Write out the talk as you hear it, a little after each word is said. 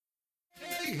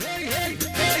هذه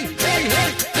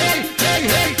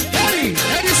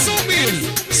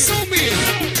صوميل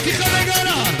في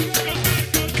خلقنا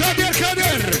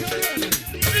كادر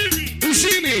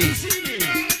وجيمي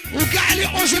وقعلي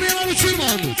أجرينا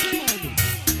وتشيرمان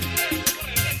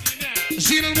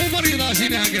جينا الممرضة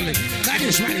جينا قال لك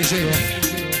معليش ايوه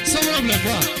صور بلك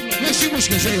ماشي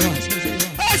مشكلة ايوه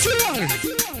اشوار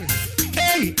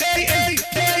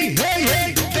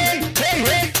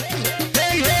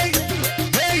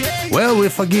Well, we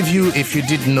forgive you if you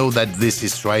didn't know that this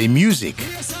is Rai music.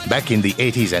 Back in the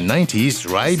 80s and 90s,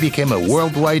 Rai became a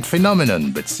worldwide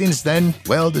phenomenon, but since then,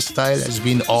 well, the style has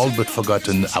been all but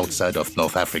forgotten outside of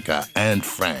North Africa and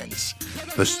France.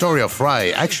 The story of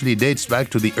Rai actually dates back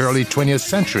to the early 20th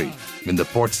century in the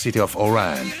port city of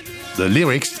Oran. The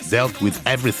lyrics dealt with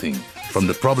everything, from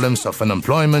the problems of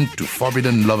unemployment to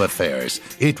forbidden love affairs.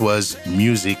 It was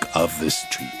music of the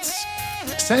streets.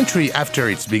 Century after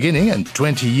its beginning and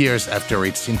 20 years after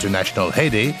its international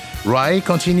heyday, Rai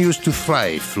continues to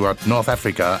thrive throughout North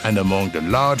Africa and among the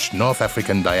large North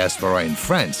African diaspora in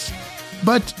France.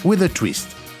 But with a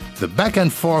twist. The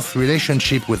back-and-forth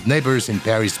relationship with neighbors in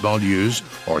Paris banlieues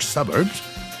or suburbs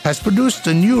has produced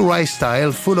a new Rai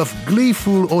style full of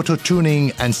gleeful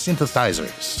auto-tuning and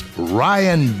synthesizers,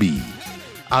 Rai&B.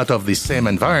 Out of this same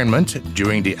environment,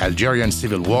 during the Algerian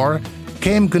Civil War,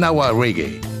 came Gnawa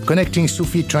Reggae, connecting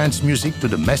Sufi trance music to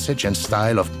the message and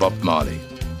style of Bob Marley.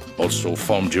 Also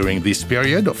formed during this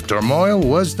period of turmoil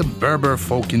was the Berber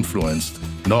folk-influenced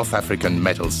North African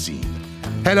metal scene.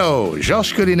 Hello,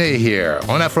 Georges Collinet here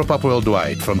on Afropop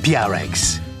Worldwide from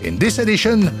PRX. In this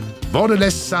edition,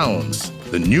 Borderless Sounds,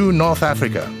 the new North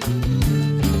Africa.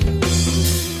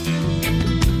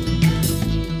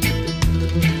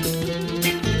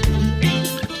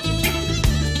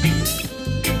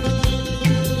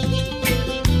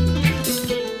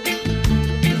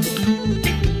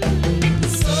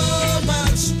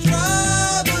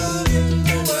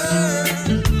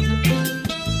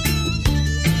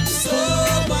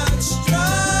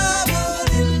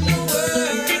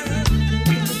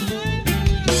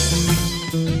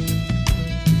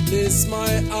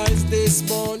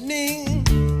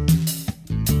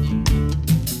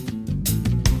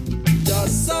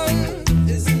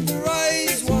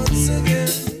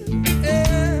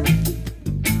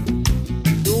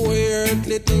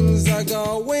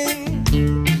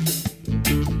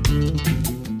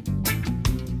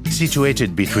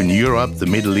 Situated between Europe, the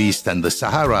Middle East, and the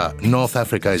Sahara, North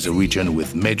Africa is a region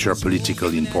with major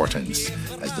political importance,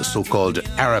 as the so-called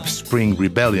Arab Spring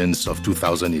rebellions of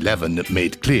 2011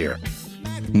 made clear.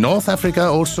 North Africa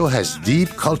also has deep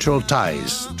cultural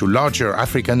ties to larger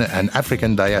African and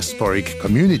African diasporic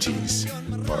communities.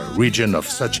 For a region of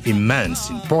such immense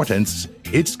importance,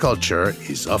 its culture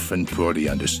is often poorly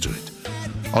understood.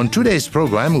 On today's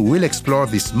program, we'll explore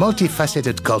this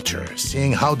multifaceted culture,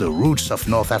 seeing how the roots of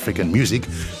North African music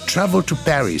travel to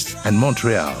Paris and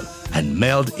Montreal and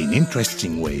meld in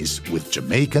interesting ways with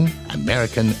Jamaican,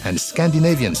 American, and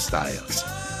Scandinavian styles.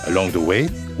 Along the way,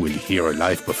 we'll hear a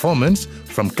live performance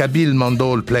from Kabyle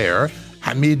Mandol player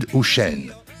Hamid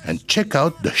Hussein and check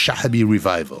out the Shahabi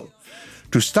revival.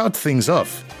 To start things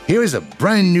off, here is a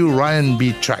brand new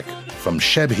Rai&B track from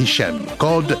Cheb Hichem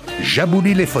called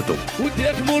Jabouli les photos.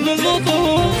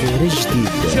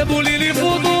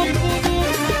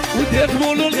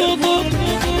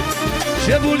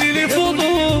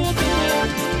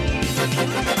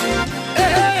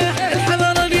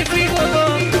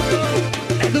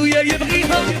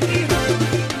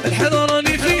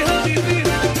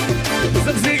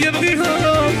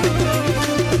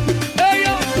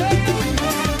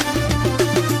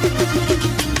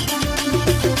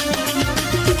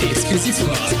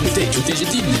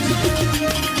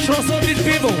 Chanson du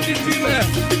Pivot.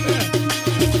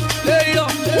 Hey, yo.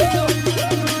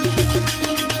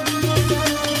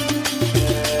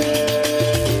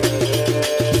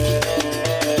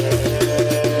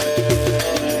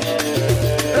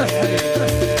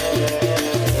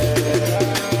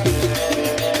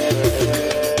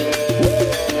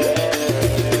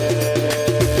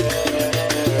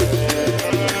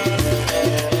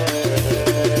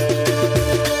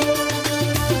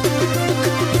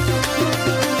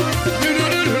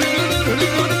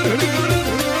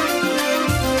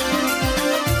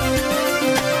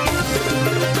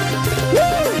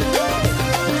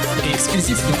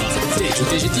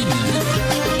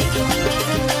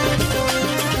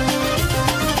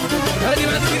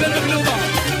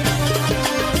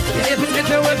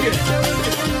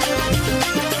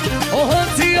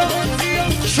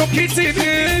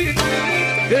 شوكيتيني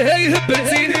هي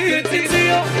هبلتيني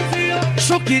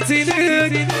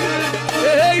شوكيتيني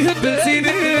ايه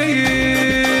هبلتيني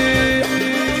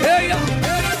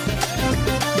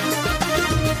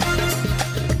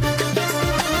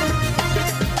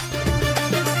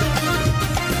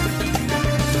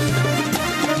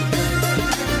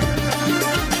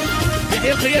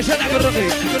يا شنع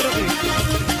بالرغيف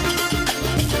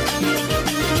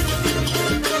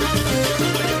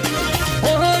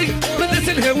وهاي بدت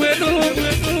الهوانو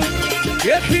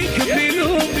يا اخي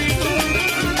كملوا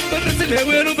بدت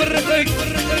الهوانو بالرغيف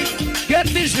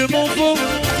قالت لي جمو فوق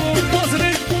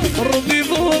بصري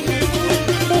الرنديفو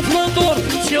وفلندور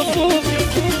تشوفو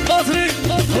بصري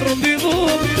الرنديفو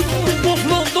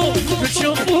وفلندور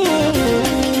تشوفو.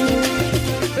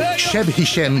 Cheb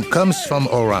Hichem comes from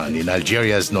Oran in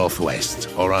Algeria's northwest.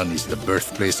 Oran is the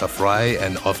birthplace of Rai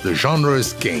and of the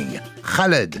genre's king,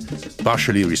 Khaled,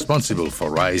 partially responsible for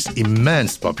Rai's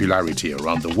immense popularity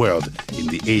around the world in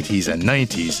the 80s and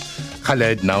 90s.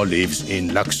 Khaled now lives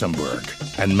in Luxembourg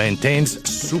and maintains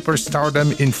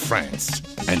superstardom in France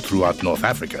and throughout North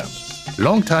Africa.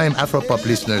 Longtime Afropop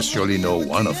listeners surely know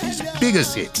one of his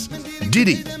biggest hits,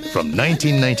 Didi, from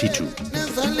 1992.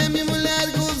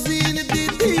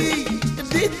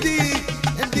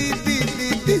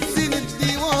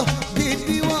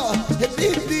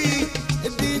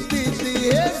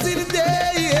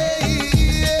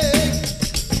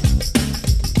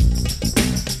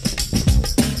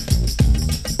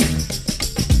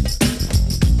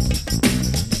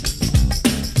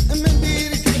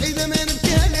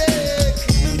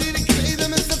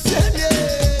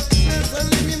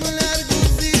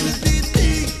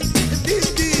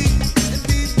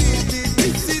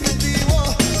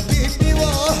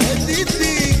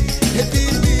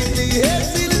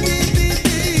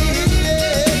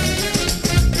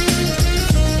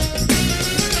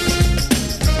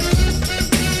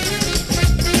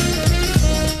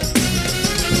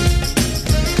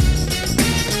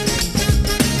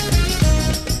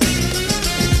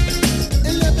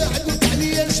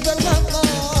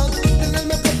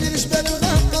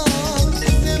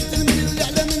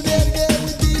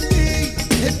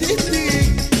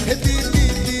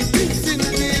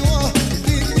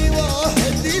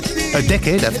 A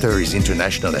decade after his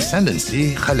international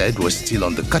ascendancy, Khaled was still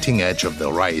on the cutting edge of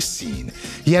the Rai scene.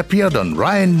 He appeared on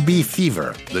R&B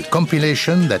Fever, the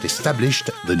compilation that established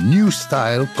the new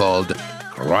style called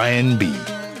R&B.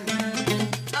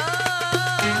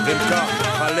 Rimka,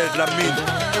 Khaled Lamine,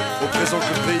 représente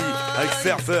le pays avec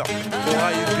ferveur pour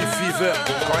R&B Fever,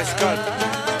 encore escale,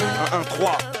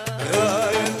 1-1-3.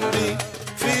 R&B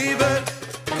Fever.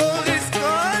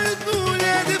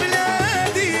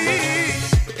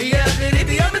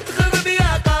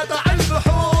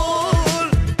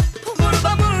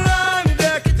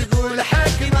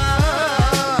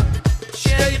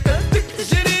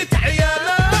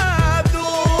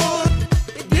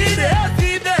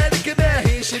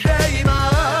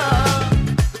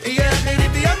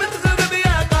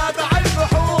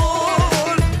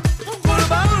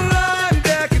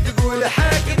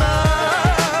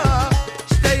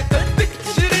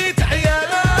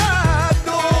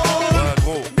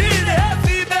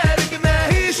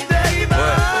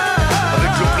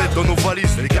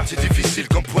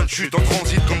 En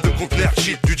transit comme de conteneurs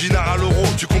shit. Du dinar à l'euro,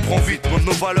 tu comprends vite.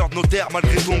 Nos valeurs, nos terres,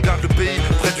 malgré tout on garde le pays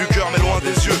près du cœur mais loin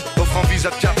des yeux. Offre un visa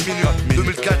de 4 minutes.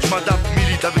 2004 je m'adapte,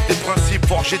 milite avec des principes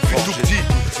forgés depuis tout petit.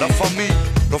 La famille,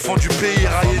 l'enfant du pays,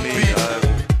 R&B.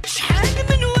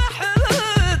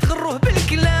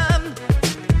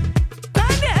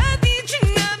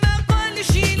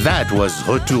 That was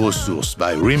Retour aux Sources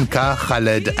by Rimka,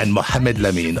 Khaled and Mohamed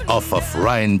Lamine off of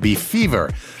R&B Fever.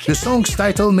 The song's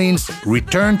title means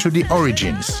Return to the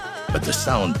Origins, but the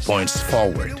sound points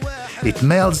forward. It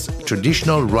melds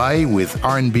traditional Rai with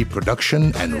R&B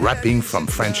production and rapping from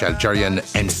French-Algerian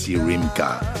MC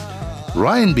Rimka.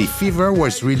 R&B Fever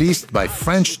was released by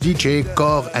French DJ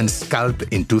Cor and Scalp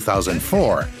in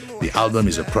 2004. The album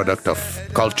is a product of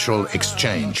cultural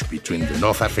exchange between the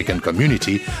North African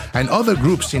community and other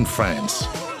groups in France.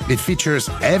 It features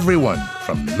everyone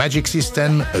from Magic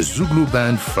System, a Zouglou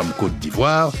band from Côte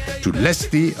d'Ivoire, to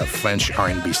Leslie, a French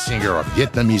R&B singer of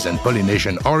Vietnamese and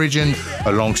Polynesian origin,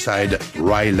 alongside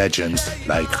Rai legends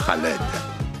like Khaled.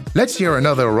 Let's hear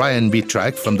another R&B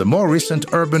track from the more recent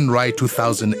Urban Rai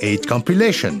 2008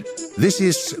 compilation. This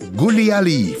is Gouli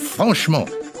Ali,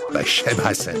 Franchement, by Cheb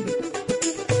Hassan.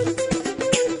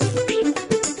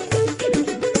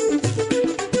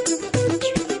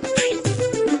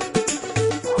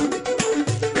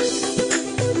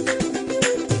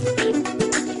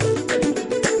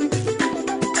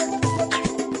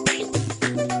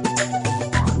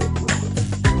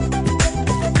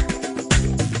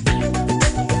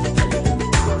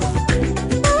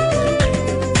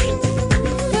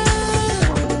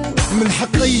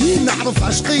 نعرف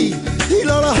عشقي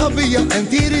إلا راها بيا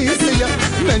انتيريسية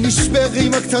مانيش باغي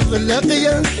ما كتر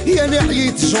اللاقية يا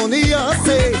نعيت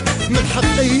جونياسي من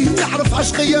حقي نعرف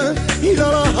عشقية إلا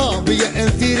راها بيا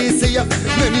انتيريسية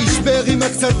مانيش باغي ما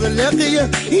كتر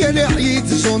اللاقية يا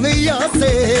نعيت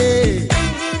جونياسي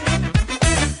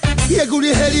يا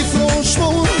قوليها لي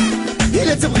فرونشمون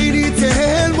إلا تبغيني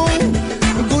تهلمو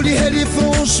قوليها لي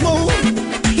فرونشمون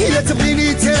إلا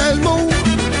تبغيني تهلمو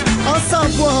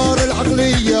أصافوار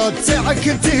العقلية تاعك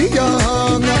انتيا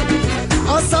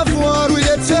أصافوار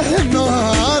ولا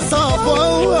تفهمنا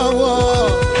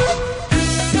أصافوار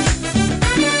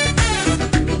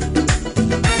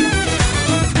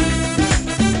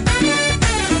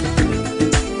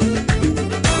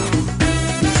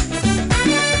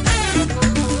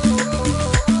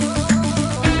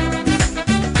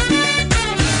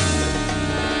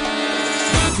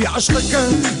في عشقك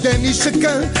داني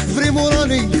شكا فريمون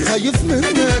راني خايف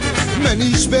منك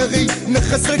مانيش باغي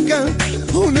نخسرك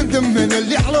وندم انا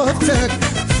اللي عرفتك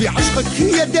في عشقك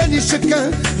يا داني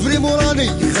شكا فريمون راني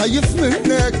خايف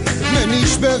منك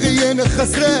مانيش باغي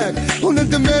نخسرك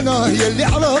وندم انا يا اللي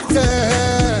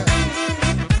عرفتك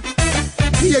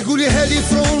يا قوليها لي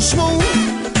فرونشمون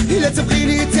إلا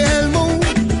تبغيني تالمو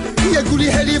يا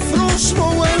قوليها لي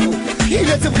فرونشمون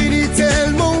إلا تبغيني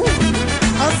تالمو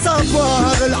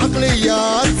أصافوار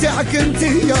العقلية تاعك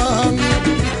انتيا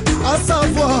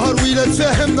أصافوار ويلا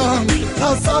تفهمنا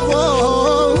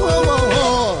أصافوار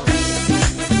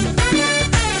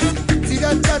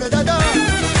تيدا دا دا دا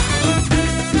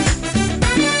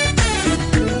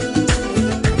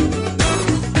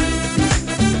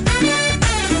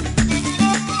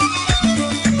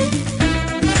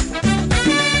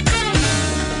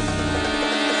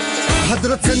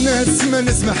حضرة الناس ما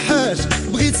نسمحهاش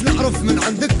بغيت نعرف من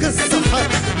عندك الصحة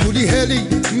قوليها لي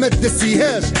ما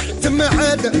تدسيهاش تما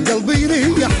عاد قلبي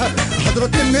يريح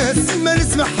حضرة الناس ما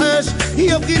نسمحهاش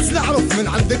يا بغيت نعرف من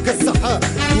عندك الصحة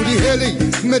قوليها لي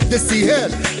ما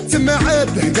تدسيهاش تما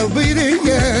عاد قلبي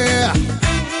يريح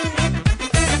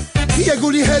يا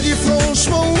قوليها لي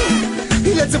فرونشمون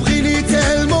إلا تبغيني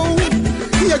تالمو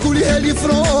يا قوليها لي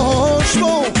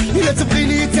فرونشمون إلا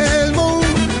تبغيني تالمو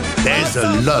There's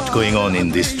a lot going on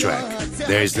in this track.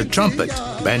 There is the trumpet,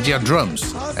 bandia drums,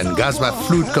 and Gazba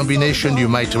flute combination you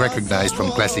might recognize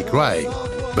from classic Rai.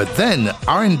 But then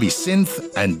R&B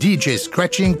synth and DJ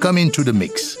scratching come into the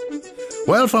mix.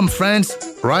 Well, from France,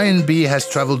 R&B has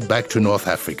traveled back to North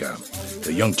Africa.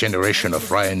 The young generation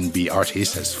of R&B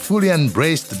artists has fully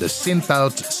embraced the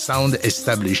synth-out sound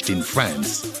established in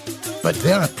France. But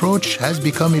their approach has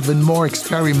become even more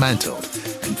experimental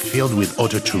and filled with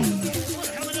auto-tune.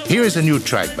 Here is a new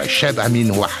track by Sheb Amin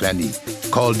Wahlani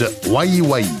called Wai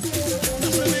Wai.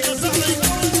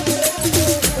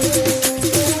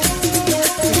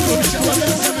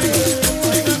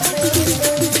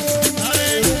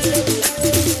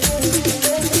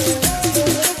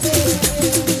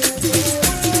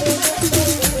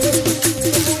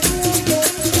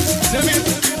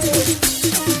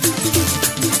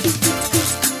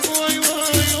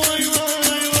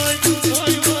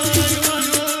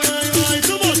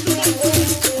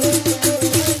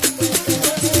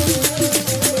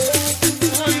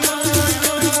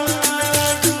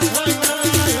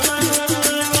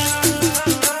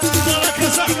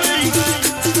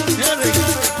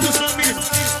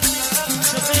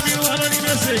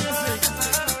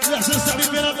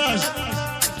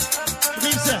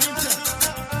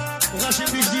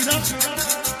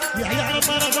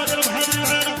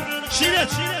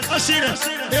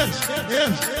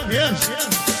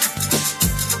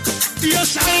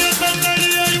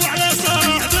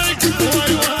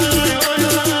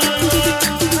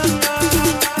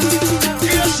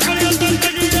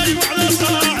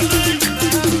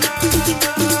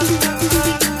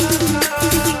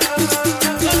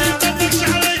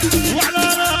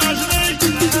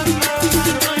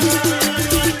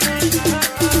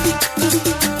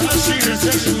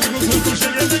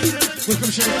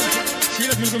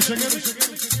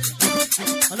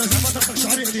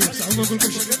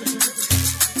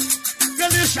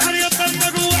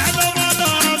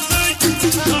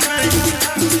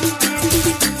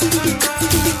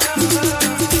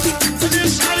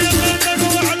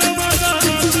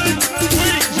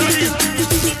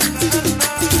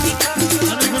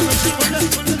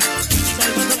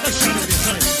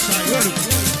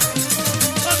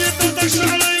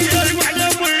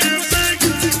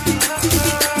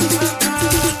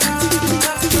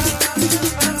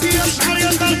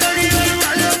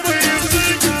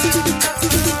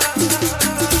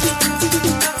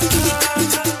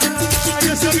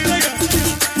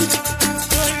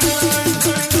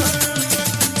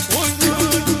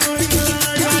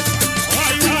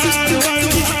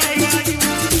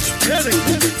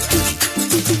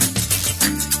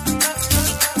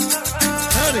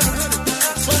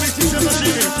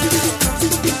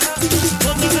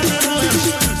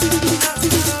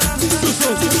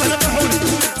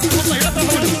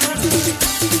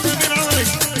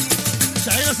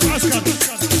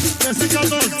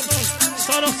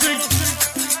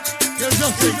 يا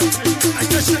زوجتي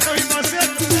انت الشقوي ما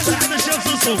سد احنا شمس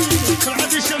وصوف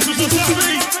العادي شمس وصوف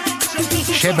صاحبي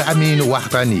Sheb Amin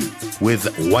Wahdani with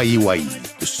Wai Wai.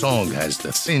 The song has the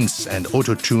synths and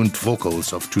auto-tuned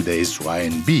vocals of today's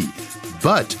R&B.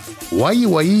 But Wai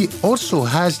Wai also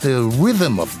has the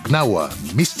rhythm of Gnawa,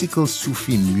 mystical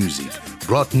Sufi music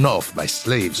brought north by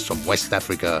slaves from West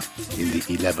Africa in the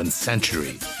 11th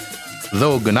century.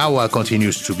 Though Gnawa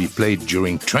continues to be played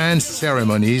during trance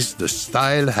ceremonies, the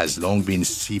style has long been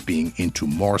seeping into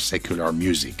more secular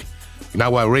music.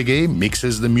 Gnawa reggae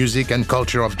mixes the music and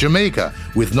culture of Jamaica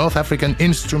with North African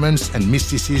instruments and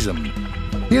mysticism.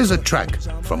 Here's a track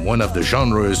from one of the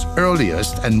genre's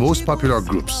earliest and most popular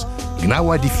groups,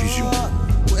 Gnawa Diffusion.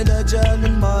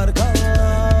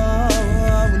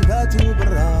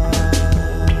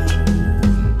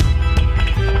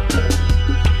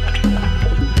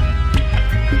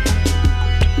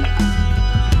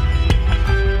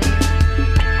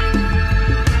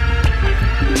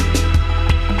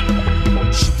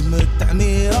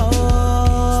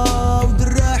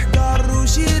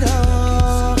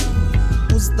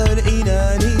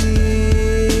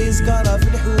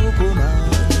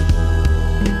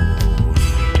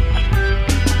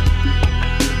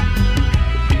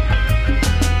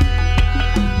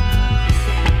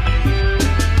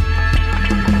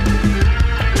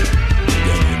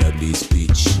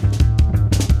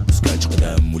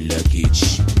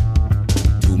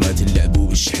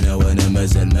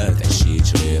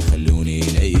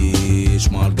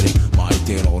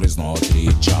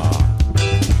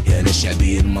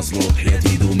 مظبوط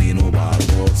حياتي دومين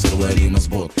وبعرضوط سروالي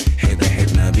مظبوط حيط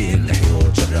ريحتنا بين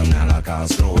الحيوط جرمنا على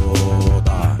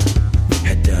كاسروطة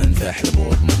حتى نفاح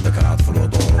البوط متذكرات في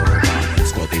الوضوط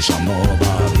سكوتي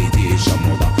شموضة بريتي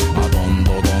شموضة دون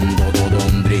دو دون دو دو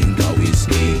دون درينكا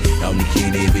ويسكي ياو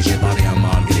نكيني فيجيتاريان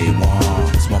مالغري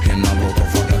موا سموكين نالوطو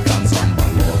فقط كان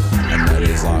زنبالوط انا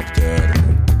ريزاكتر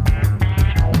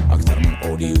اكتر من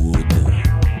هوليوود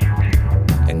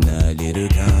انا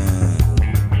ليركان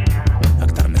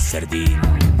سردين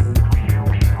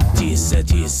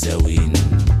تيسا وين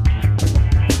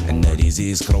عنا لي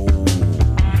زيسكرو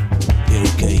يو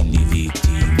كاين لي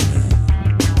فيكتيم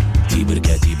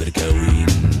تيبركا وين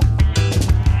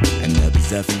عنا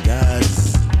بزاف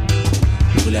الغاز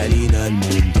يغلى علينا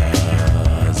الممتاز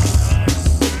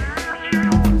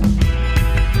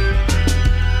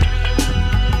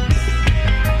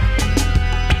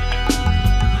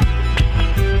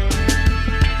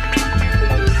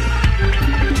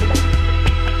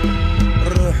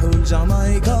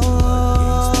جامايكا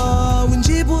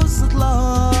ونجيبو السطلة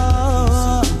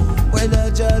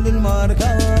وعلى جال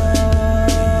الماركة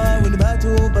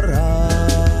ونباتو برا.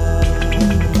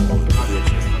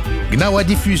 Gnawa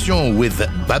Diffusion with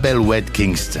Babel-Wed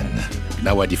Kingston.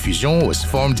 Gnawa Diffusion was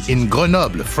formed in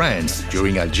Grenoble, France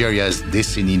during Algeria's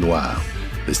Décennie Noire,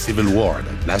 the civil war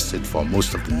that lasted for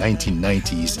most of the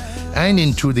 1990s and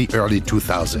into the early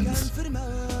 2000s.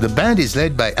 The band is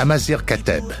led by Amazir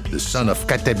Kateb, the son of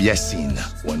Kateb Yassine,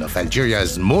 one of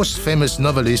Algeria's most famous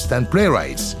novelists and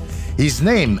playwrights. His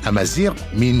name, Amazir,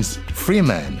 means free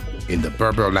man in the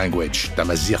Berber language,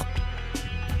 Tamazight.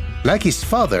 Like his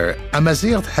father,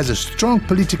 Amazir has a strong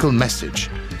political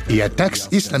message. He attacks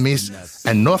Islamists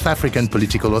and North African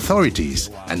political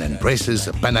authorities and embraces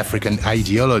a Pan-African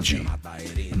ideology.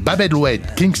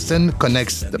 Babel-Wed Kingston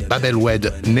connects the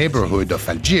Babel-Wed neighborhood of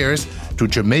Algiers to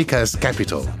Jamaica's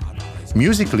capital.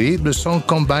 Musically, the song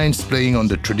combines playing on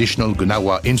the traditional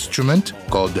Gnawa instrument,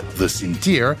 called the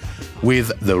sintir,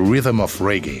 with the rhythm of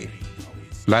reggae.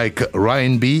 Like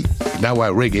R&B,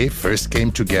 Gnawa reggae first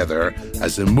came together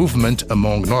as a movement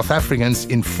among North Africans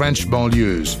in French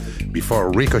banlieues,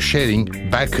 before ricocheting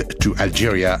back to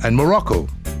Algeria and Morocco.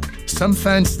 Some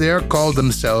fans there call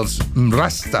themselves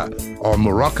Mrasta or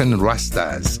Moroccan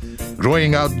Rastas,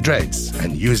 growing out dreads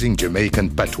and using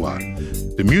Jamaican patois.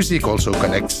 The music also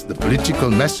connects the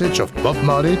political message of Bob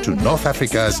Marley to North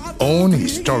Africa's own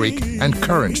historic and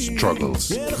current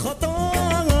struggles.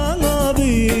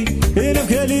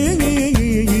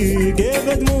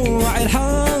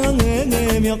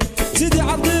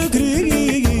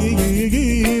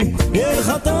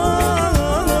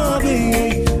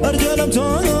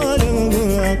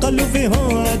 قالوا في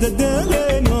هذا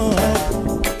الدين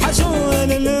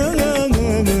حشون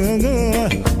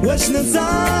واش ننسى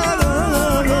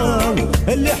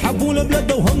اللي حبوا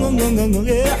البلاد وهم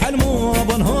يحلموا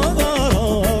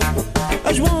بنهار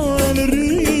اجوان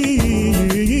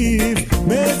الريف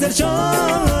مازال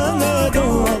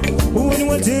شادو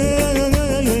ونولتي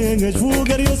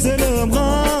فوق ريوس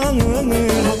المغار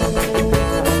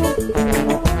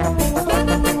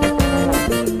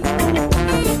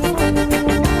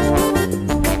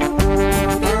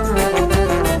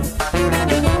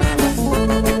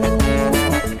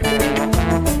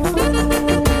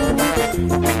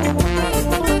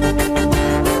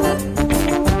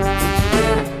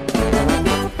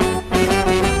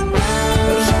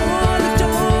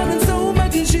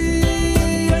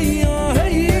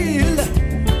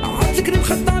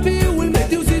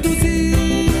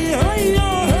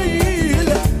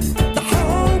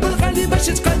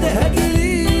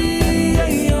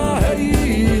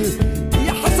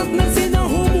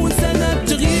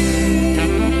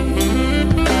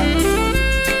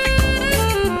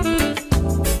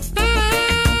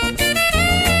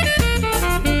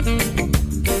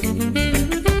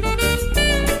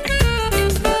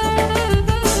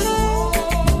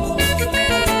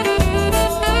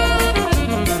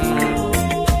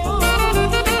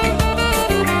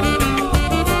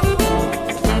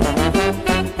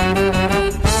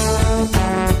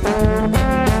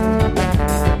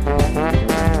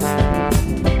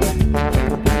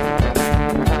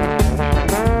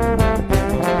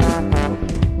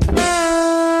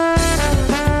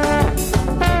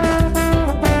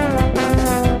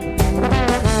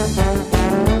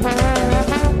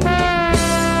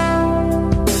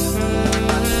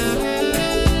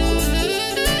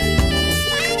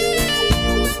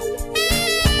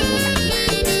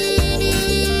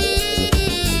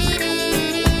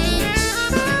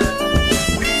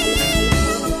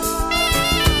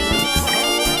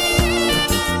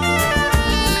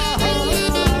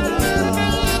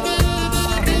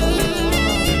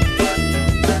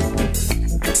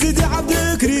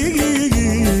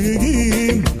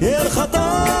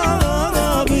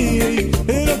الخطابي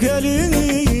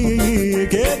ركالي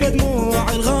كيف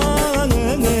دموع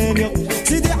الغانية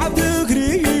سيدي عبد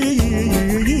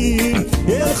الكريم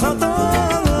يا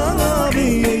الخطابي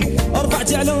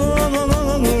رفعت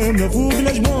علامة فوق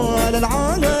الأجمال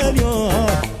العالية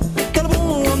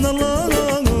طلبوا من الله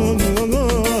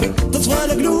تصفى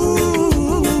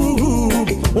القلوب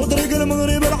وطريق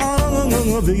المغرب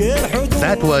العربي الحدود.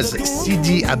 That was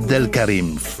Sidi Abdel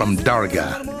Karim from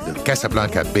Darga. The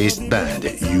Casablanca-based band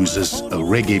uses a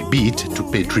reggae beat to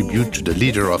pay tribute to the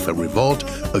leader of a revolt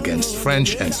against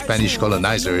French and Spanish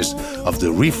colonizers of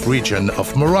the Rif region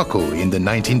of Morocco in the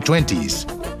 1920s.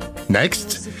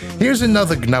 Next, here's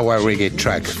another Gnawa reggae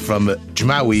track from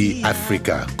Jmawi,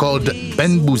 Africa, called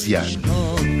Ben Bouziane.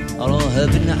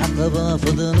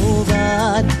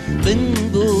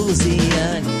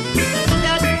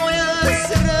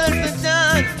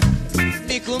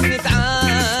 بكم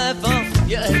نتعافى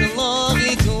يا أهل الله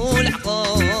غيتوا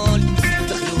العقال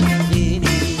دخلوا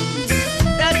فيني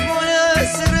تدموا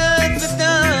السرد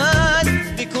بالداد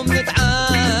بكم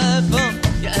نتعافى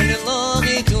يا أهل الله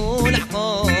غيتوا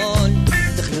العقال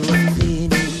دخلوا فيني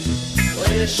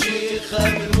ويا الشيخ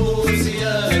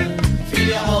الموزيان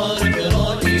في عارك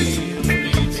راني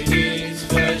وليتني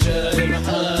تفاجأ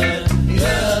المحال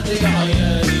يا ضي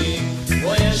عيالي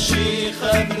ويا الشيخ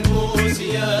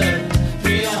الموزيان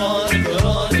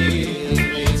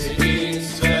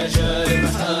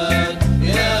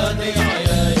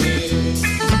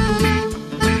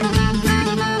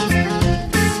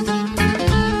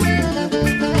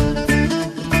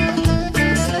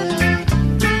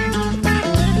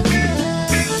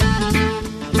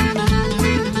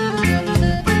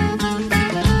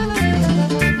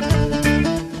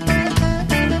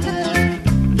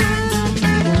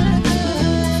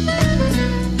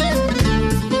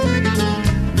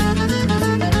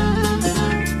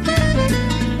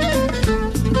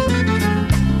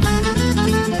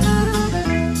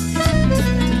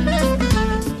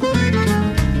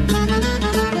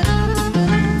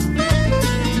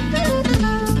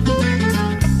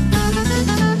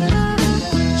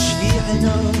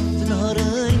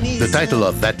The title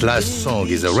of that last song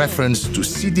is a reference to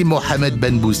Sidi Mohammed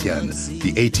Ben Bouziane,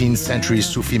 the 18th century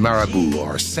Sufi Marabout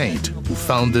or saint who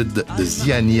founded the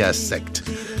Ziania sect.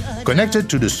 Connected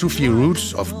to the Sufi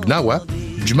roots of Gnawa,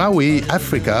 Jmawi,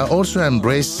 Africa also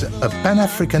embrace a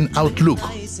Pan-African outlook.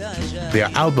 Their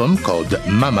album called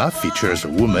Mama features a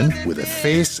woman with a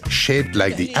face shaped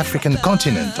like the African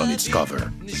continent on its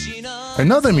cover.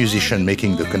 Another musician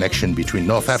making the connection between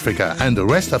North Africa and the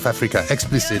rest of Africa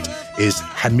explicit is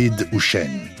Hamid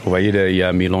Houchen. Vous voyez, il y a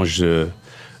un mélange de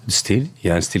styles. Il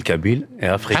y a un style kabyle et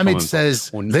africain. Hamid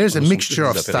says there's a mixture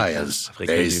of styles.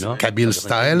 There is Kabyle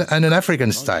style and an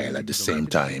African style at the same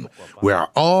time. We are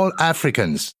all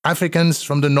Africans, Africans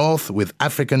from the north with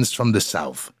Africans from the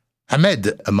south.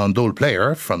 Ahmed, a mandol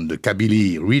player from the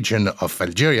Kabylie region of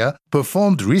Algeria,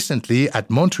 performed recently at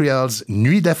Montreal's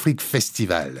Nuit d'Afrique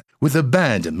Festival with a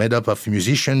band made up of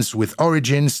musicians with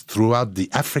origins throughout the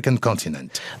African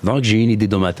continent. Donc j'ai une idée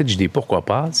dans ma tête, je dis pourquoi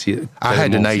pas. I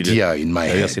had an idea in my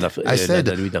head. I said,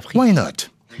 why not?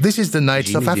 This is the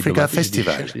Nights of Africa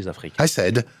Festival. I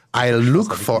said, I'll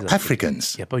look for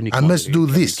Africans. I must do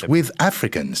this with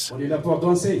Africans. On est là pour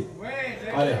danser.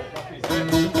 Allez.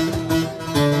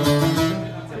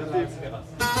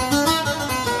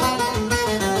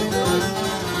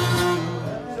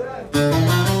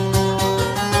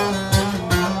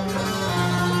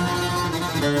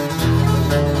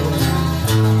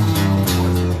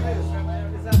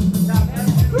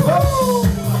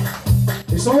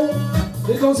 Ils sont,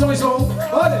 les danseurs ils sont,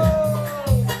 allez.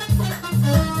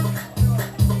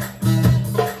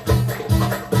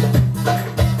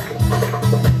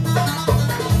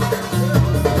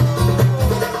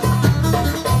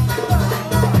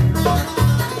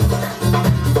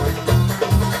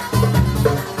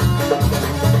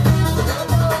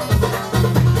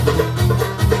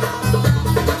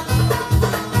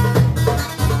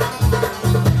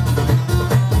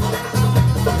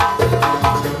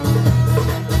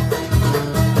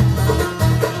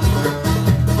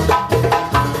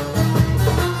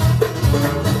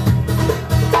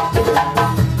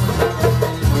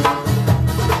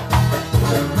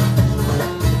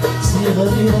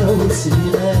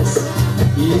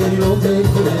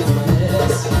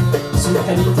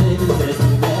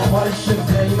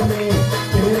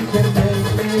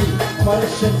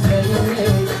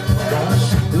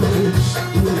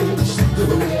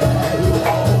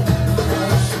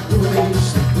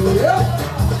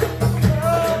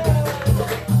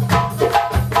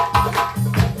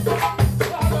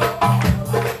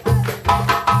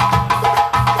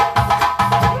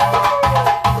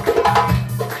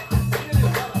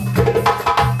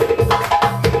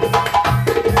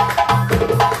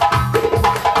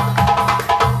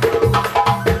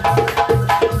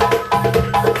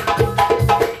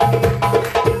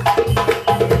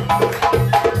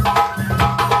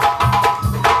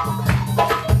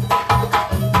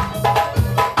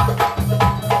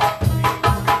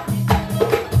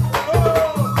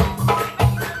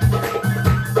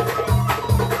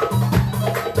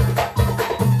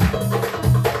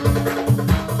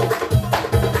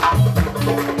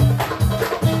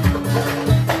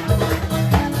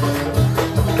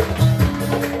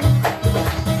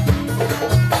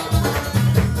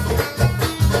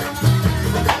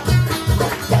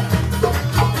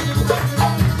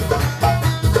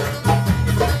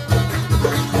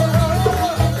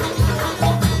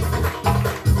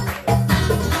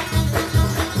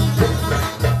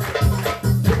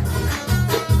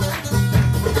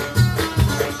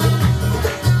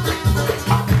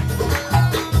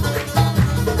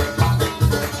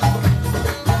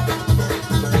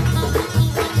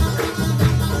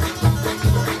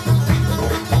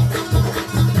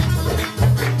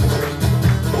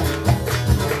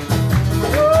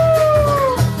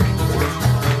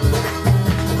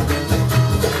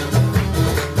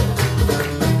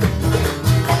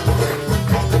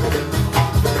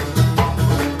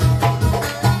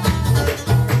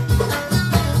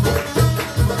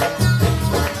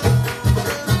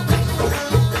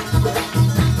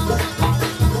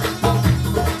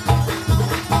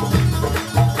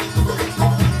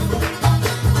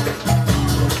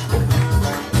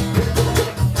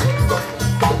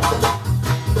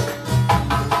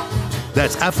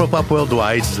 That's Afropop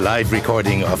Worldwide's live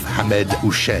recording of Hamed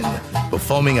Houchen,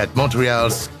 performing at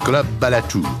Montreal's Club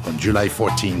Balatou on July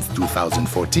 14,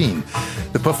 2014.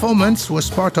 The performance was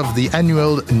part of the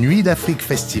annual Nuit d'Afrique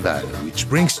Festival, which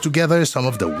brings together some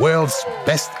of the world's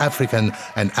best African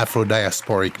and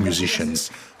Afro-diasporic musicians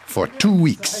for 2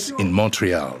 weeks in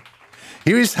Montreal.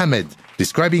 Here is Hamed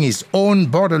describing his own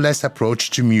borderless approach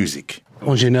to music.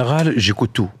 En général,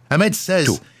 j'écoute tout. Hamed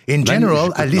says, in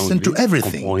general, I listen to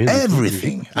everything.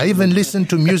 I even listen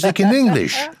to music in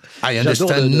English. I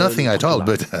understand nothing at all,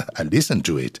 but I listen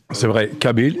to it. C'est vrai,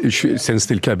 kabyle, c'est un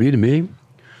style kabyle, mais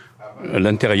à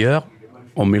l'intérieur,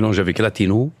 on mélange avec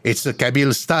latino. It's a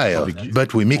Kabyle style,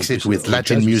 but we mix it with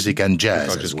Latin music and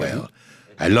jazz as well.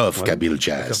 I love Kabyle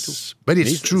jazz, but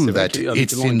it's true that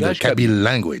it's in the Kabyle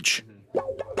language.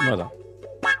 Voilà.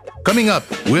 Coming up,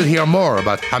 we'll hear more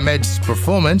about Hamed's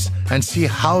performance and see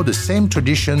how the same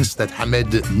traditions that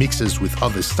Hamed mixes with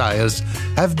other styles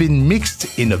have been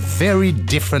mixed in a very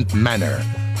different manner.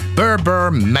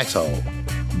 Berber metal.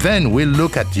 Then we'll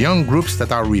look at young groups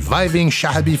that are reviving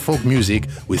Shahabi folk music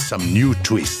with some new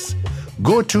twists.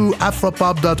 Go to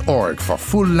afropop.org for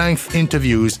full-length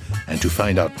interviews and to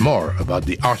find out more about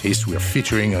the artists we're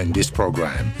featuring in this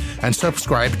program. And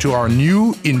subscribe to our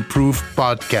new, improved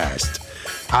podcast.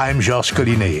 I'm Georges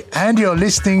Collinet, and you're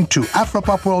listening to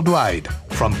Afropop Worldwide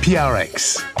from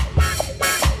PRX.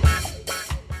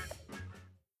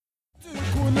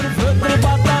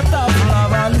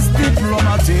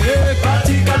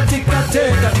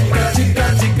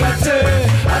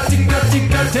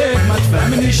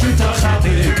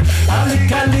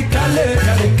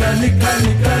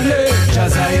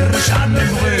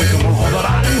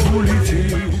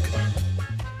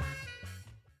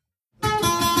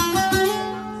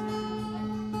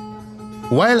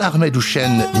 While Hamed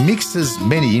Houchen mixes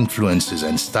many influences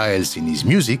and styles in his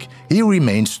music, he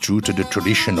remains true to the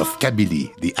tradition of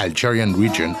Kabylie, the Algerian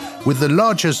region, with the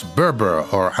largest Berber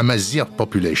or Amazigh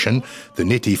population, the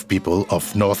native people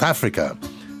of North Africa.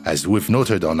 As we've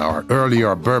noted on our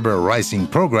earlier Berber Rising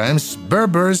programs,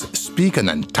 Berbers speak an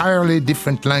entirely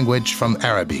different language from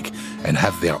Arabic and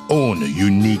have their own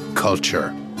unique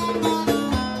culture.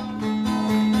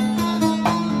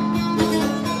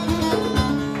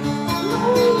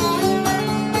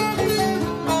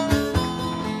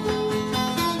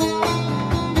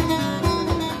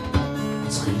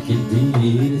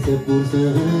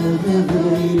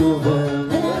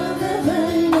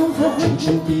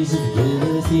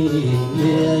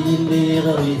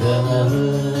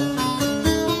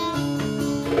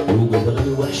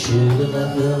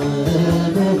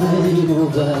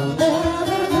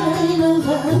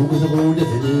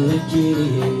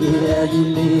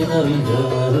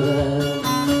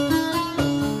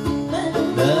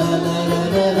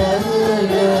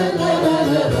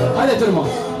 Allez tout le monde.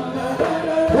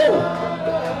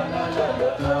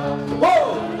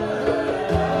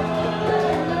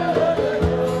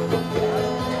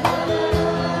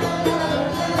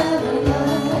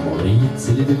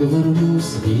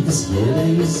 بقبرنوس بيد سيارة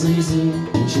يزيزي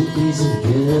نشدي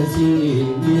زفقاتي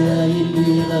يا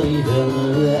يلي غريبة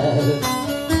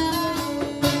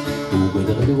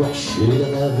وبدغ الوحش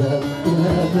الغابة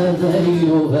غابة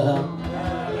بينوها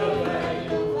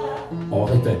On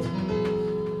répète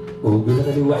وبدغ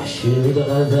الوحش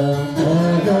الغابة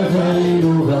غابة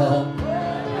بينوها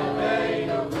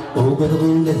وبدغ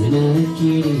الذين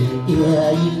الكيري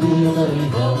يا يلي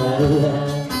غريبة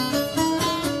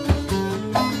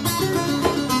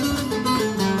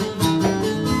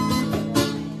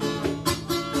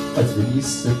أتبلي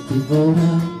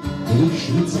السكتبورة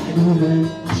ريشي تحلومة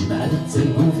جمعة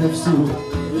الترقوف نفسو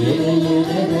يا لا يا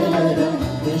لا لا لا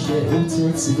كاشاهو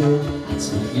تتسدى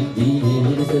تفك الدين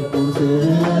لتبور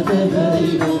ثلاثة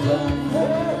باينوها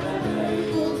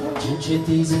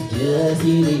جنشتي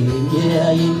زفجاتي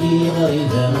يا يلي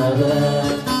غريبة غابة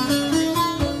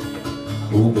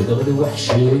وبدغ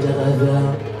الوحش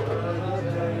الغابة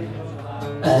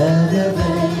أنا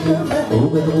باينوها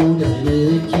وبدغ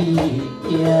لهلكي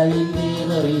يا يلي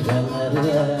غريبة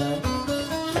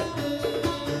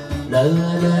لا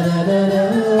لا لا لا لا لا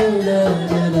لا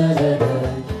لا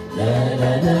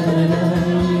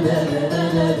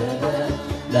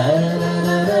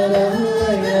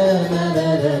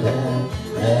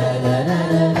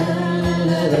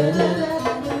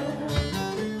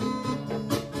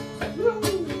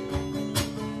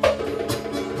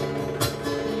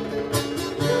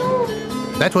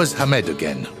That was Hamed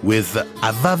again, with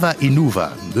Avava Inuva.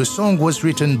 The song was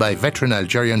written by veteran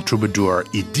Algerian troubadour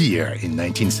Idir in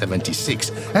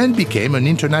 1976 and became an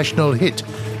international hit,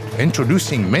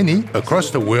 introducing many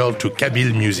across the world to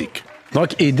Kabyle music.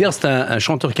 Donc, Idir, c'est un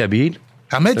chanteur kabyle.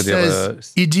 Ahmed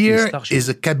says Idir is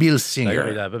a Kabyle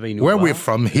singer. Where we're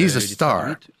from, he's a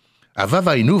star.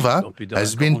 Avava Inuva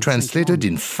has been translated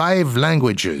in 5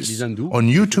 languages. On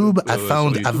YouTube, I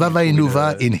found Avava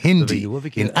Inuva in Hindi,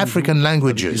 in African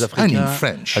languages, and in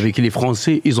French. Avec les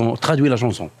Français, ils ont traduit la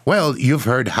chanson. Well, you've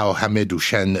heard how Hamed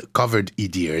Houchen covered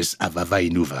Idir's Avava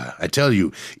Inuva. I tell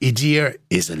you, Idir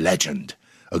is a legend.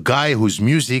 A guy whose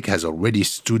music has already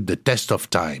stood the test of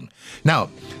time. Now,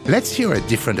 let's hear a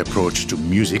different approach to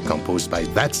music composed by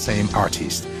that same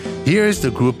artist. Here's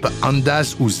the group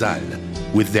Andaz Ouzal,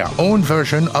 with their own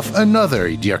version of another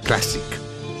Idir classic,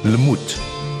 Lmout.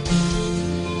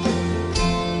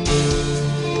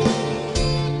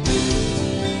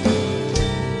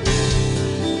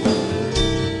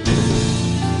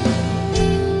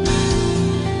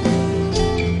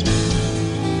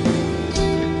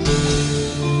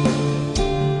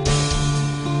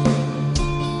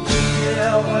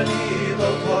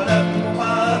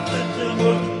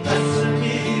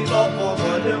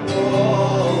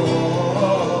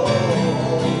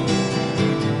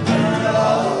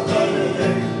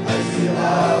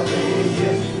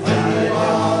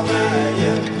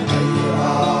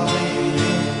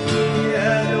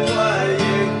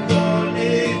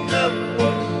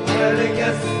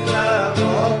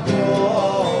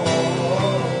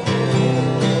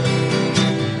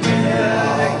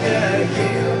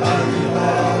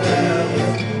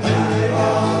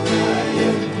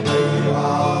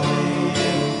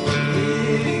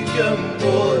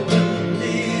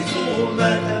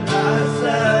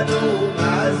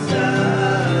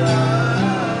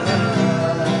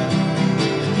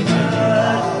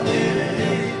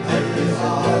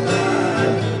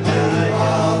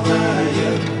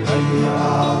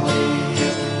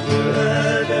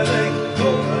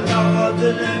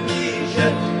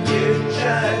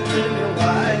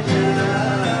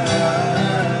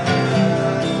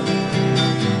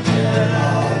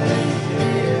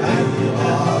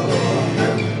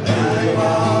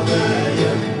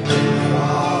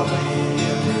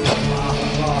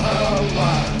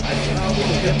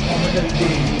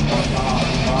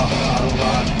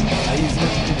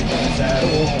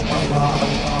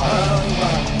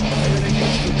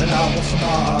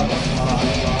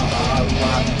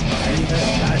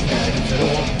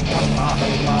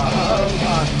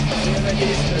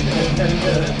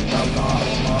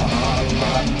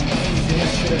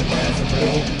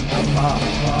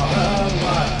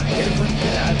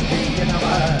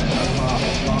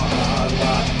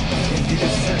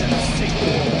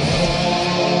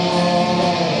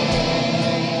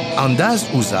 Andaz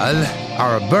Ouzal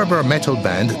are a Berber metal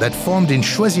band that formed in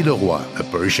Choisy-le-Roi, a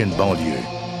Parisian banlieue.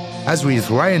 As with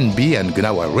Ryan B and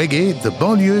Gnawa Reggae, the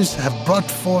banlieues have brought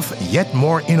forth yet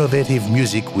more innovative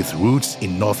music with roots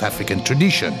in North African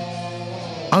tradition.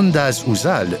 Andaz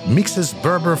Ouzal mixes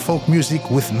Berber folk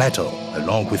music with metal,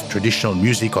 along with traditional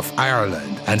music of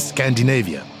Ireland and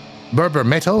Scandinavia. Berber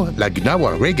metal, like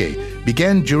Gnawa Reggae,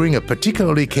 began during a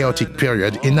particularly chaotic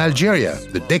period in Algeria,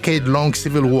 the decade-long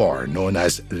civil war known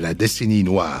as La Décennie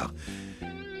Noire.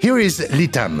 Here is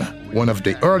Litam, one of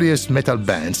the earliest metal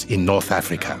bands in North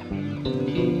Africa.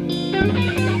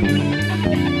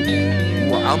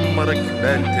 وعمرك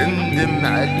ما تندم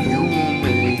على اليوم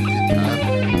اللي تتعب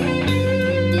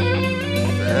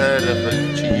فارغ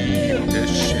الجيب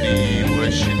تشري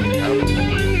وش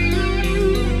الحق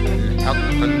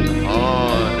الحق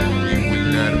النهار اللي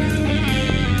ولا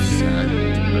رخيص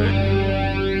عالثمن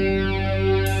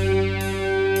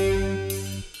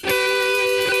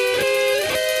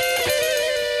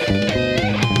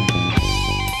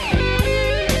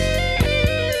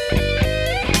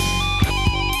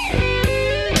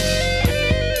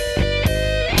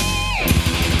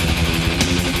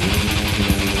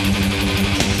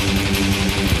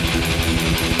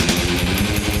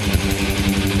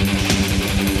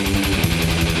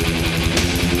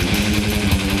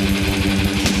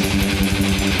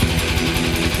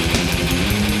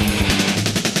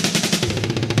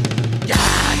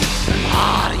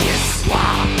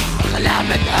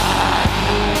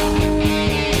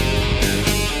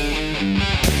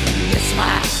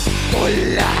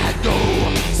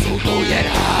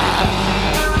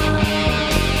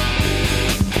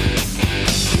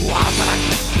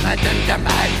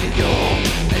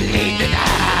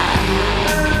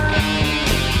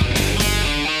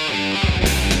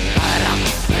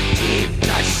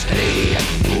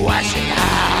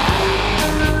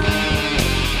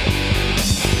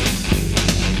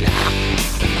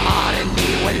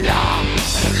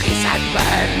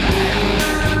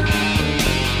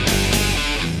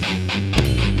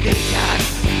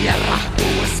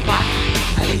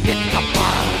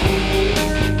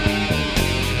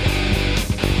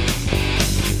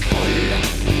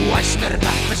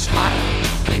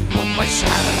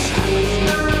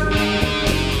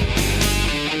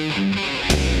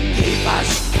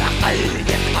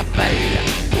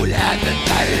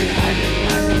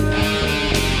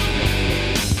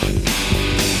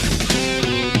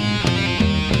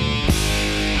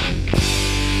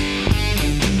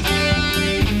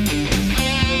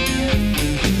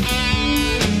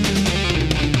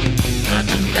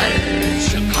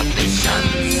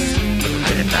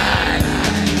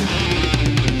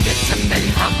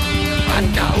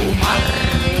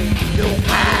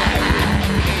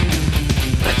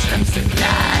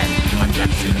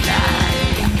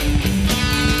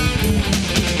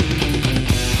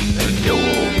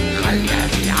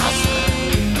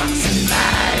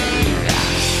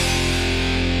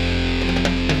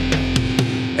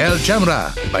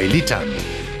Jamra by Litam.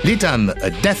 Litam, a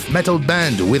death metal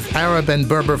band with Arab and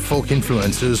Berber folk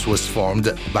influences, was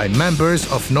formed by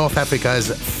members of North Africa's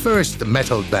first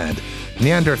metal band,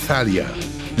 Neanderthalia.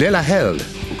 Leila Hell,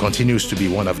 who continues to be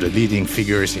one of the leading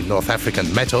figures in North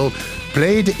African metal,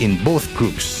 played in both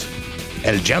groups.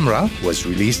 El Jamra was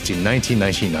released in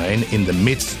 1999 in the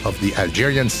midst of the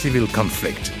Algerian civil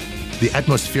conflict. The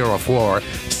atmosphere of war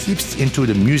seeps into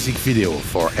the music video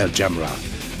for El Jamra,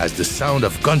 as the sound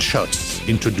of gunshots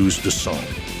introduced the song.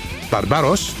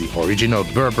 Barbaros, the original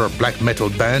Berber black metal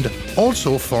band,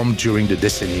 also formed during the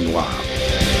Décennie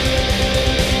Noire.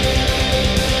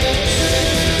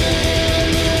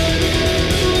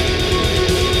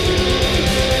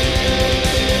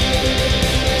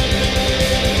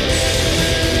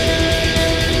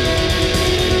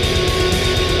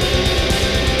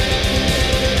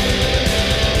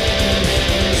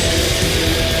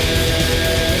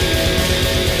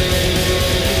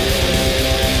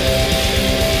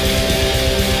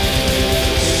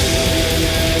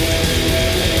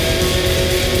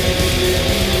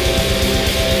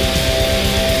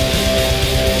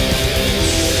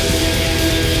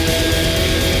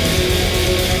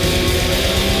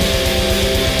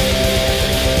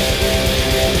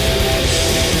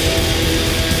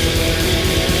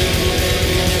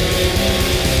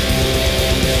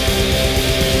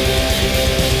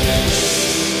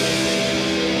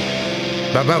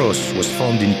 Barbaros was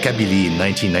formed in Kabylie in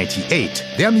 1998.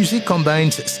 Their music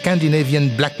combines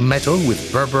Scandinavian black metal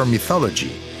with Berber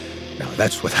mythology. Now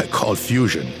that's what I call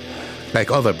fusion.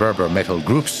 Like other Berber metal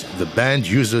groups, the band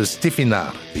uses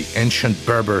Tifinagh, the ancient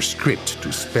Berber script,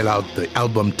 to spell out the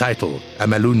album title,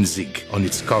 Amalunzig, on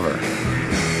its cover.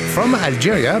 From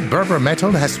Algeria, Berber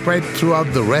metal has spread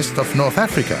throughout the rest of North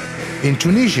Africa. In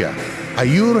Tunisia,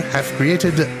 Ayour have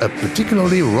created a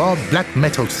particularly raw black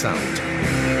metal sound.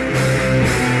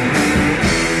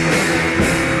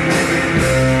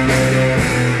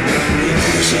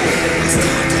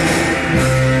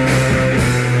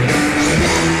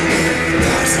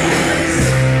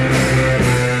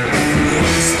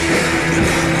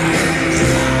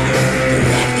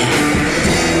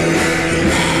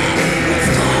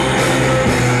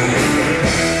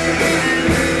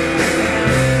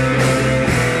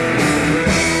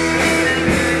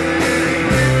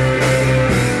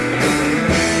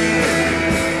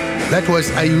 That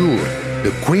was Ayour,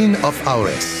 the Queen of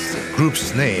Aures. The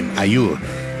group's name, Ayour,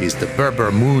 is the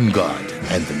Berber moon god,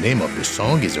 and the name of the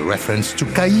song is a reference to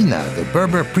Kaina, the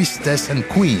Berber priestess and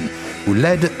queen, who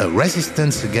led a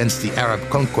resistance against the Arab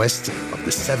conquest of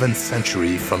the 7th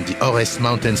century from the Aures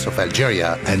mountains of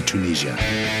Algeria and Tunisia.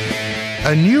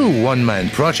 A new one-man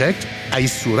project,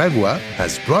 Aïssouragua,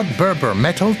 has brought Berber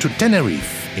metal to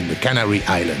Tenerife in the Canary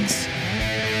Islands.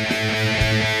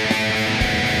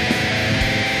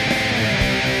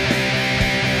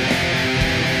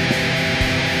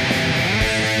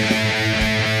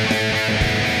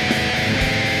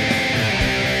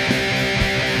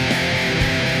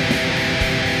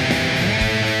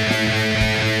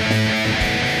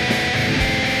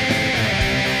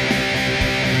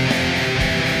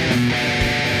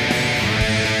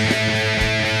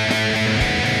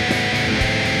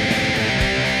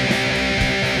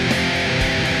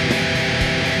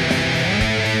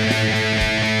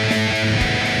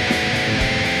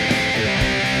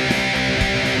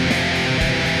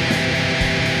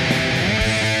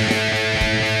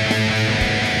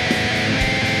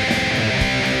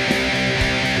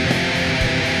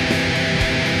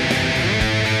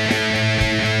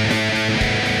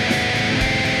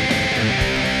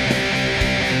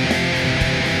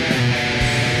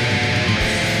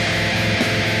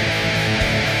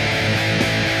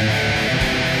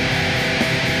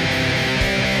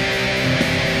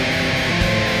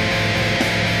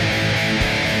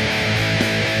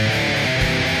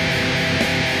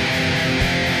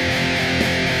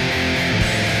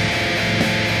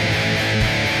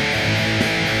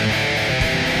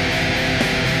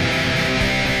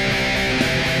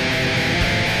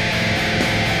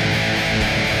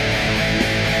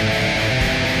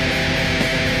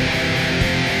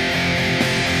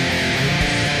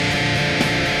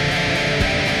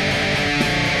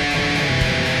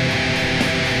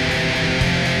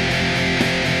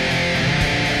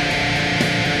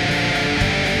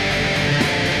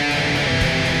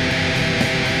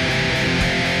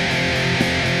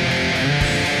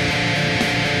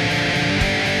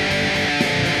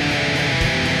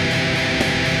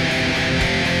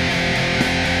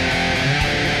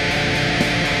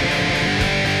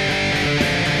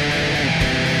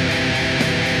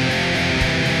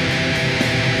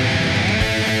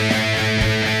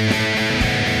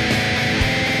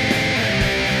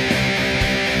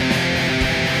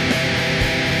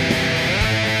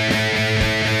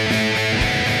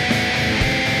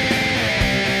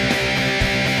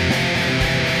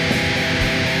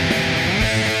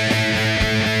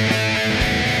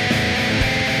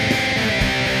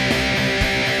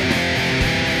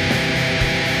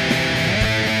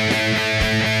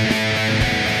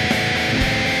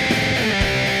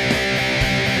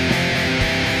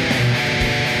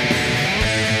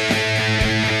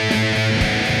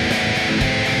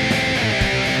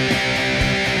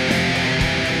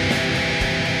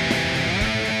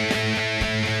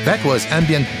 That was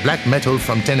ambient black metal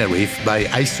from Tenerife by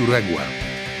Aisuragua.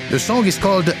 The song is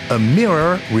called A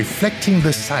Mirror Reflecting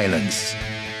the Silence.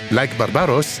 Like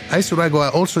Barbaros,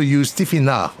 Aisuragua also used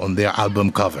Tifina on their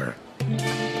album cover.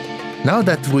 Now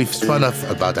that we've spun off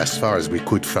about as far as we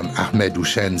could from Ahmed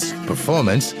Houchen's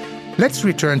performance, let's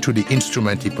return to the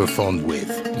instrument he performed with,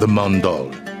 the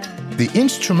mandol. The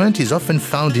instrument is often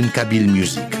found in Kabyle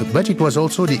music, but it was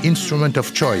also the instrument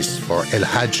of choice for El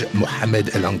Hajj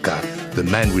Mohamed El Anka, the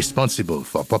man responsible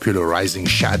for popularizing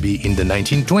Shabi in the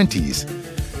 1920s.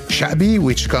 Shabi,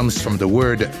 which comes from the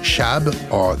word Shab,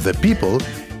 or the people,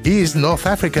 is North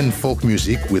African folk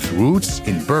music with roots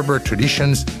in Berber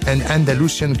traditions and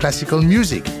Andalusian classical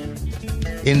music.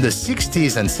 In the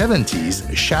 60s and 70s,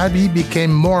 Shabi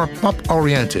became more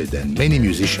pop-oriented and many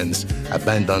musicians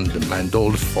abandoned the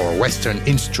mandol for Western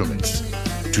instruments.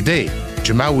 Today,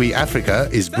 Jamawi Africa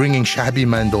is bringing Shabi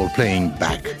mandol playing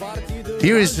back.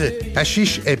 Here is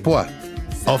Hashish et Pois,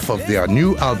 off of their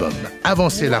new album,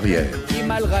 Avancer l'arrière.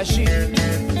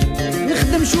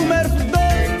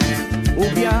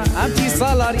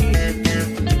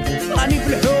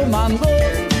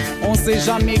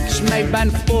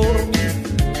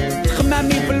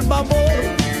 تخمامي في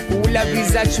البابور ولا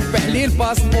فيزا تشبح لي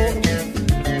الباسبور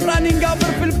راني نقابر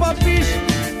في البابيش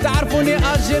تعرفوني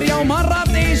الجيريا وما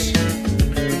نراطيش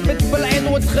بت بالعيط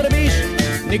وتخربيش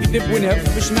نكذب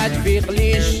ونهف باش ما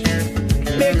تفيقليش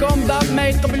ليكم ضاب ما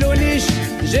يقبلونيش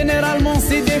جينيرالمون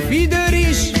سي دي في دو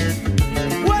ريش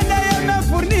وانا يا ما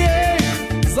فورنيش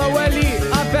زوالي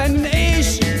افن نعيش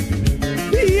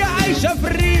هي عايشه في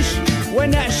الريش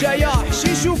وانا عشايا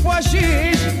حشيش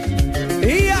وفاشيش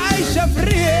هي عايشة في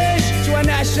الريش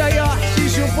وانا عشايا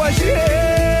حشيش وفاشيش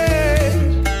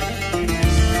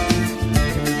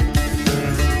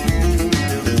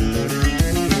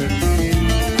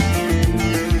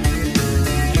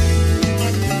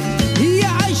هي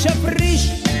عايشة في الريش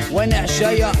وانا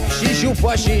عشايا حشيش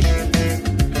وفاشيش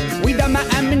واذا ما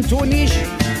امنتونيش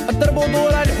اضربوا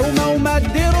دورة الحومة وما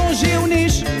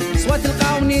تديرونجيونيش سوا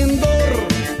تلقاوني ندور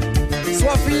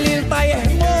سوا في الليل طايح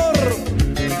مور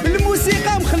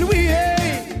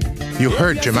You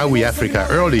heard Jamawi Africa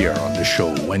earlier on the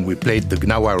show when we played the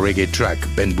Gnawa reggae track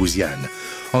Ben Bouziane.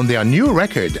 On their new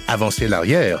record, Avancer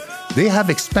l'arrière, they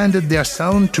have expanded their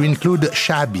sound to include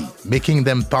Shabi, making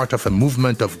them part of a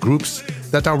movement of groups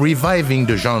that are reviving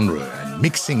the genre and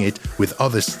mixing it with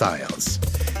other styles.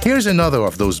 Here's another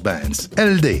of those bands,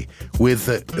 LD, with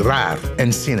Rar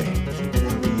and Sine.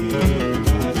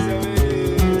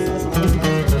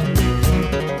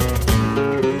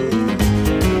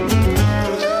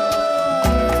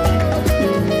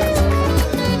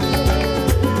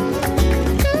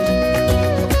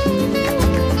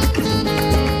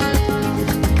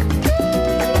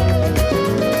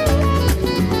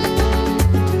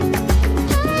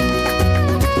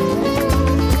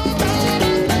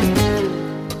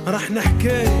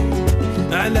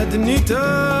 دنيته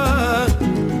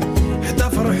حتى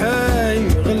فرحي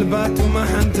غلبات وما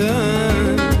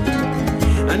حنتان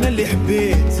انا اللي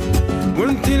حبيت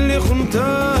وانت اللي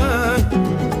خنتان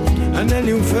انا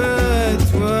اللي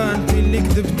وفات وانت اللي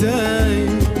كذبتاي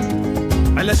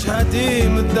علاش هادي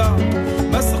مدة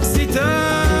بس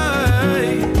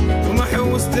قسيتاي وما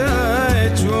حوستاي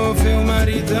تشوفي وما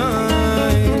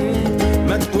ريتاي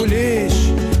ما تقوليش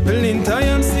باللي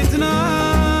نتايا نسيتنا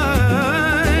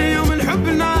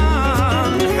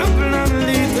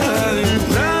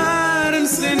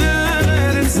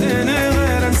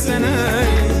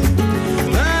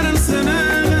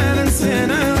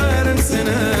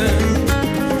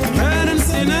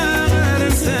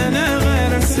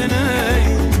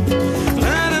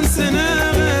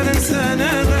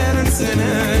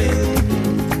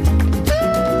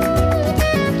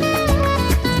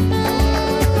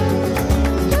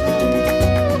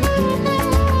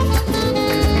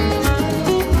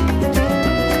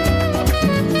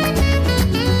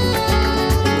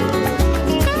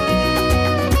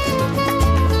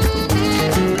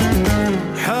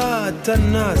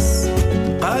الناس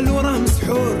قالوا راه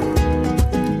مسحور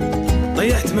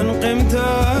طيحت من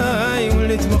قيمتاي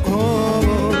وليت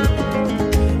مقهور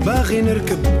باغي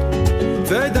نركب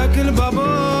في داك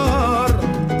البابور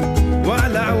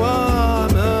وعلى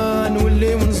عواما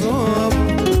نولي منصوب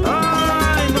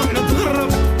نروح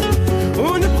نتغرب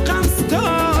ونبقى مستور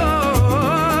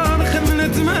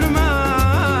خدمة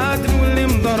مرمات نولي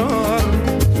مضرور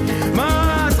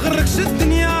ما تغرقش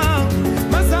الدنيا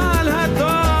مازالها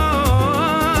الدور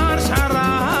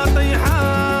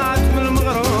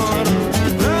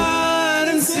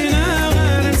غير نسينا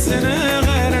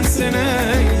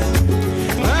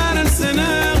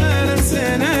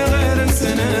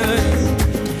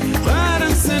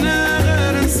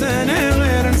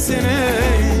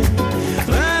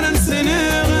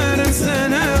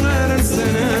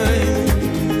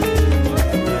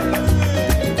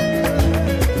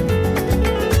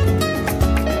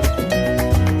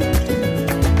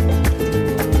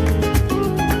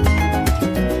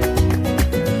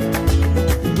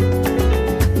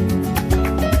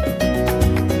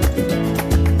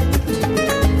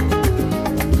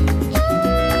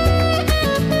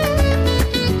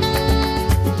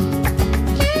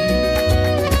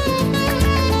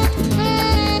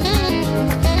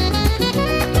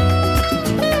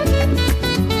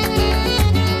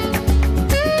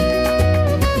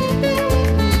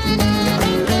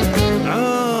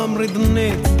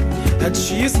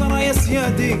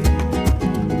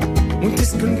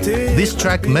This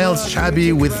track melds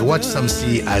Shabby with what some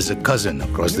see as a cousin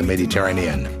across the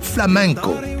Mediterranean,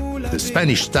 flamenco, the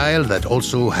Spanish style that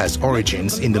also has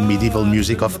origins in the medieval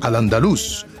music of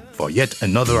Al-Andalus. For yet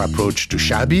another approach to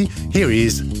Shabby, here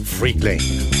is Freak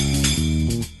Lane.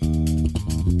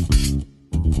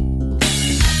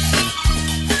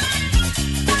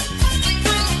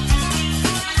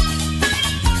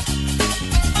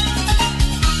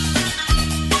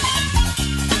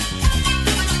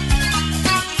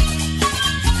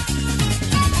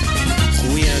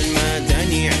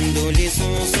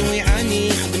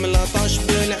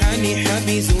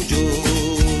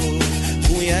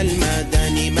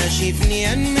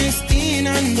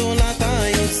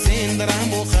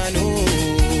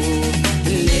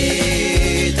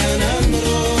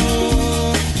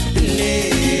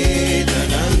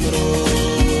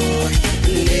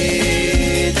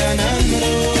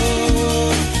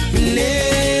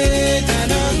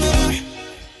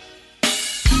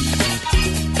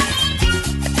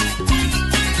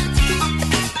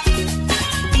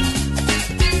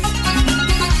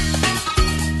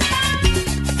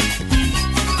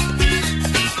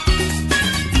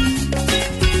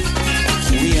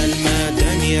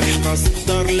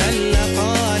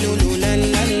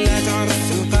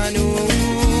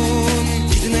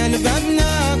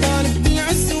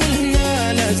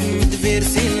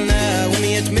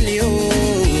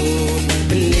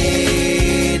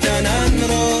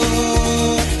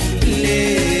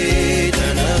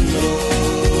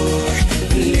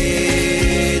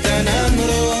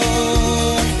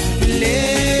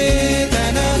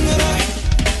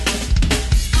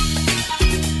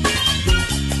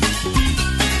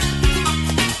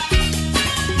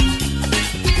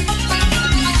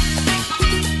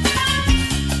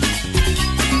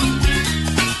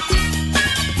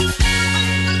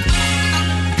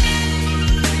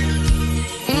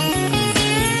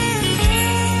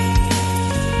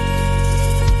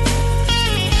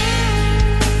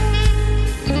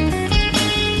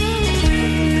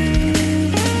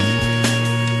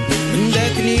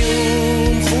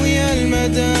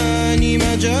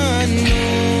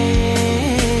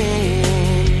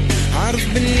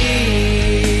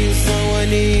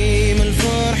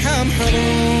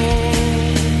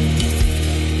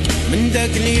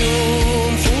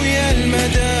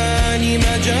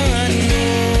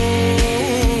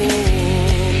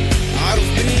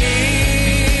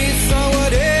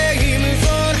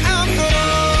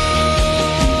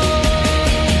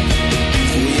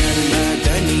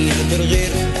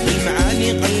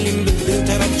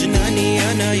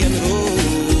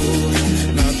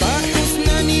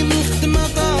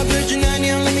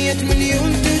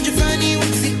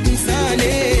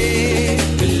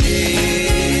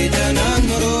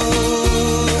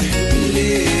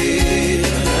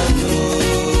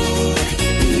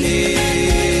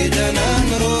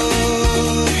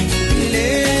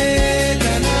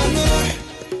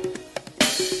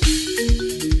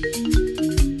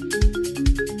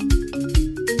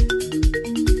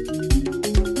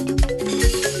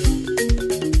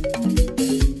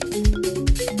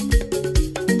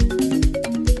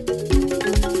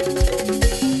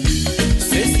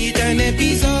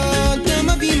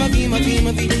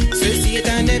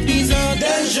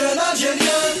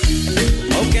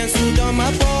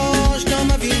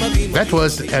 That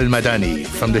was El Madani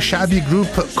from the Shabby group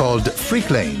called Freak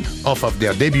Lane off of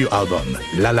their debut album,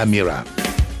 La La Mira.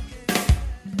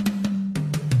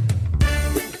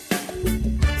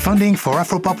 Funding for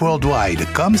Afropop Worldwide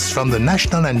comes from the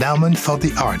National Endowment for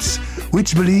the Arts,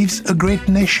 which believes a great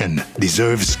nation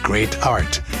deserves great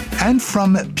art, and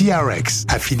from PRX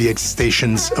affiliate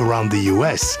stations around the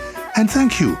US. And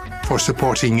thank you for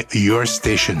supporting your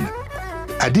station.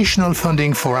 Additional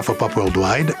funding for Afropop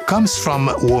Worldwide comes from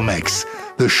Womex,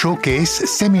 the showcase,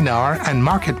 seminar, and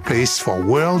marketplace for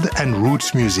world and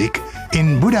roots music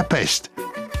in Budapest,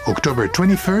 October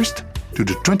 21st to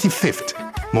the 25th.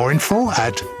 More info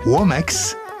at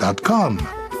womex.com.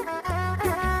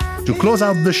 To close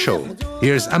out the show,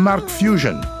 here's Amark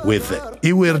Fusion with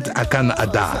Iwird Akan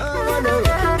Adar.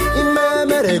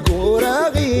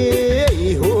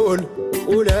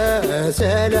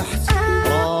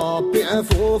 ربي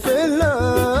عفو في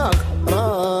الله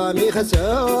رامي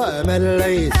خسام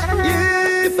الليث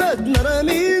يفدنا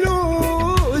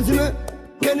رميلو زمان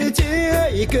كانت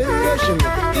يكرشم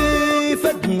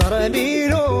يفدنا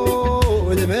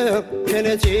رميلو زمان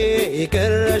كانت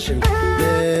يكرشم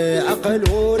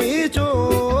بعقل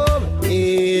وريتوم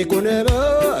يكون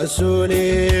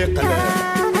مسؤولي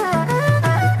قلب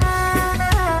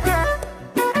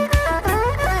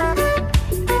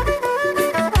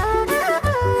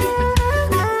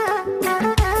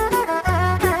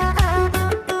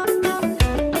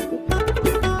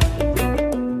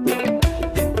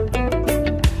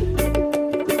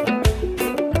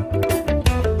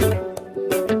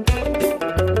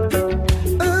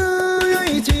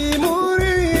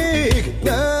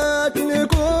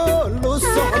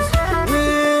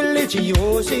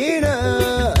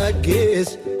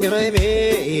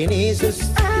عيني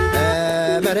سست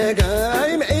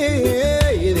مرقاي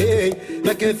معيدي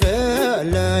ما كفى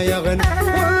لا يغنى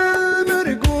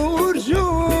ومرقور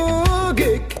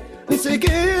جوقك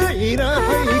نسقي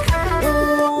راحيك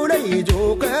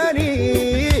وليدوك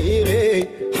اني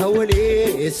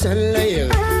حولي السليغ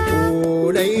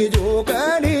وليدوك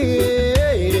اني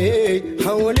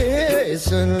حولي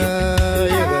السليغ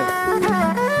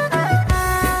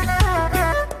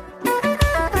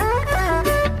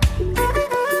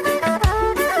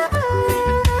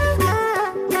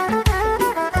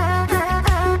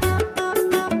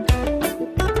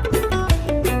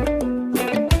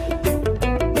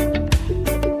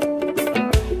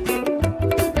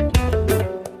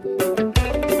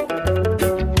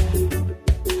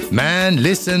Man,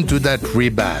 listen to that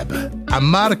rebab. A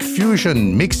Mark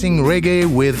fusion mixing reggae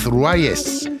with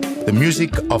Rayes, the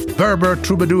music of Berber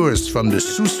troubadours from the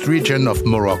Sousse region of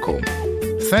Morocco.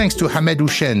 Thanks to Hamed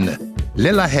Houchen,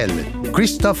 Leila Hell,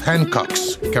 Christophe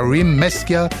Hancox, Karim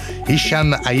Meskia,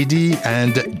 Hisham Aidi,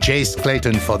 and Jace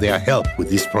Clayton for their help with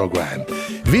this program.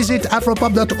 Visit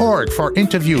afropop.org for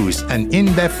interviews and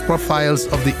in-depth profiles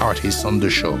of the artists on the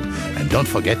show. And don't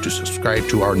forget to subscribe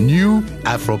to our new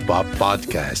Afropop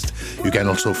podcast. You can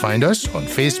also find us on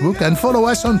Facebook and follow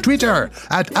us on Twitter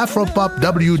at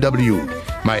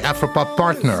AfropopWW. My Afropop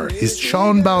partner is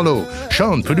Sean Barlow.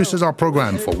 Sean produces our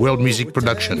program for World Music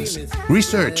Productions.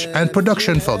 Research and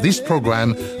production for this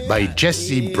program by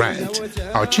Jesse Brandt.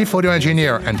 Our chief audio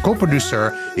engineer and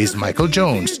co-producer is Michael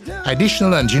Jones.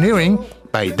 Additional engineering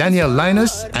by Daniel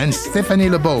Linus and Stephanie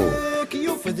Lebeau.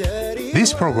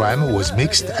 This program was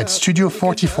mixed at Studio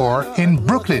 44 in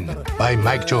Brooklyn by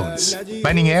Mike Jones.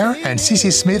 Manning Air and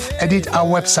CC Smith edit our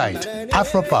website,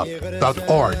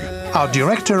 afropop.org. Our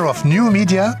director of new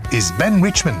media is Ben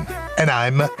Richmond, and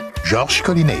I'm Georges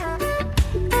Collinet.